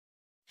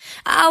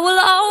I will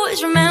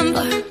always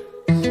remember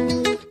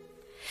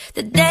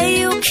the day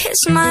you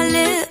kissed my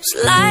lips,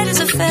 light as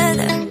a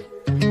feather.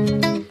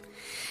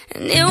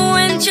 And it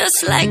went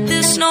just like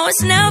this. No,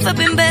 it's never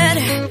been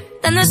better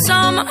than the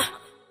summer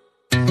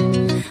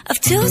of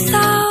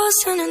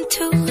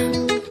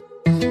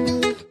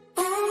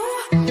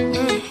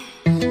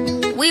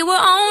 2002. We were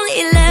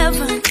only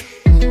 11,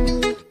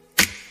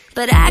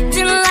 but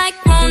acting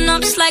like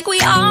grown-ups, like we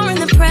are in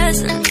the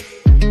present.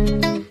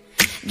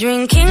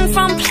 Drinking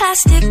from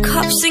plastic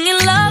cups, singing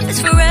love is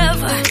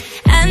forever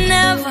and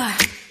never.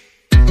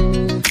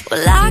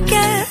 Well, I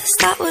guess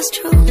that was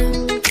true.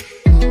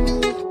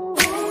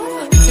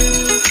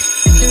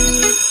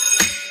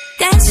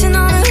 Dancing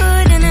on the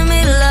hood in the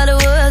middle of the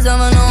woods of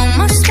an old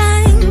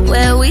Mustang,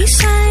 where we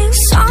sang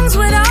songs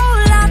with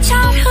all our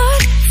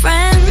childhood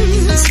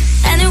friends.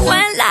 And it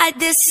went like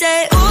this,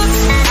 say, oops, I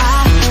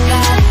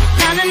got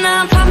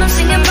 99 problems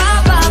singing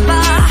bye, bye,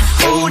 bye.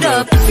 Hold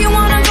up, if you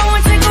wanna go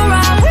and take a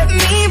ride with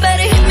me,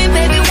 better hit me,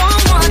 baby,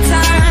 one more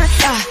time.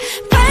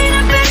 Paint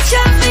a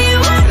picture for you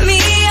and me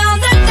on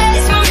the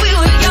days when we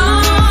were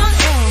young,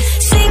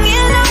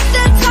 singing off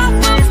the top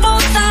of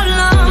both our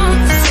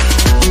lungs.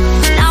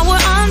 Now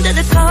we're under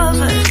the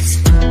covers.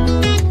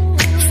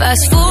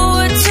 Fast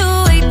forward to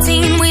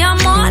 18, we are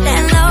more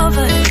than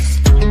lovers.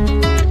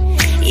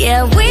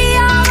 Yeah, we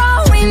are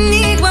all we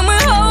need when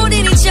we're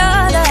holding each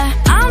other.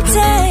 I'm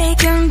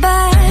taken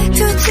back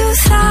to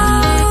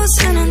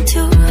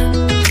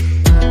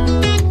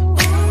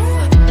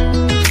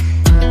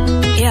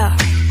 2002. Yeah,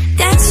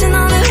 dancing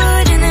on the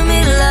hood in the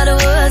middle of the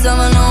woods of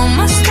an old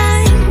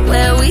Mustang,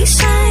 where we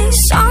sang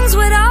songs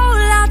with all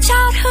our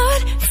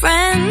childhood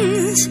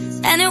friends.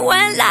 And it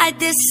went like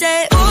this,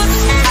 say, oops, I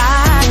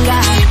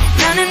got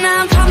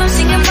 99 problems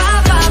singing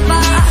bye, bye,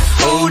 bye.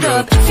 Hold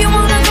up, if you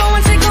wanna go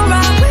and take a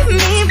ride with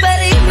me,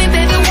 better hit me,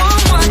 baby,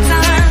 one more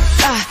time.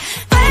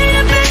 Paint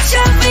a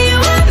picture for you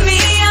and me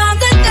on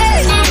the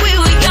days when we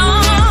were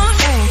young,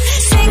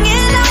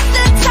 singing off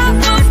the top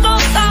of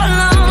both our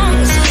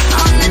lungs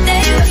on the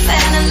day we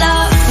fell in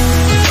love.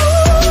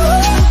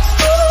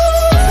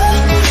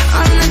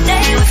 On the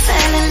day we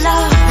fell in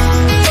love.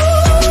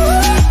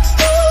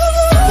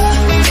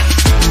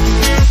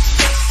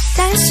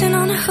 Dancing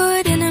on the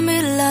hood in the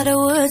middle of the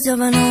woods of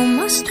an old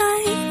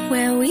Mustang,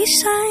 where we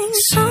sang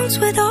songs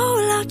with all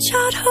our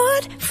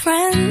childhood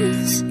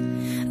friends.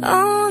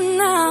 Oh,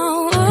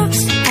 now,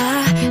 oops,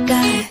 I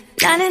got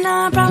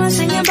 99 problems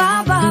singing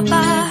bye, bye,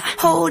 bye.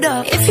 Hold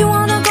up, if you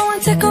wanna go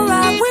and take a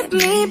ride with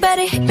me,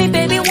 better hit me,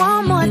 baby,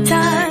 one more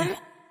time.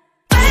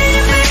 Paint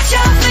a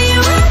picture for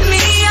you and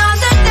me on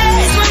the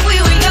days when we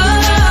were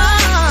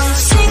young,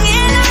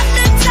 singing at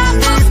the top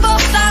of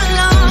both our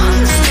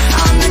lungs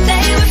on the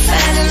day we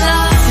fell in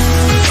love.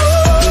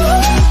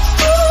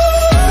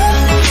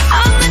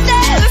 On the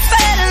day we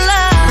fell in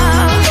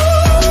love.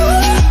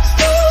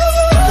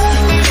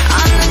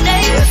 On the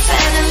day we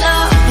fell in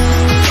love.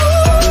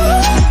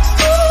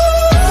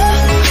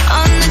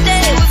 On the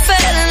day we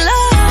fell in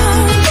love.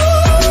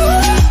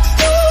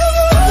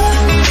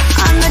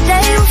 On the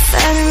day we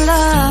fell in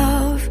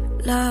love.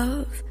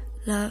 Love,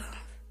 love.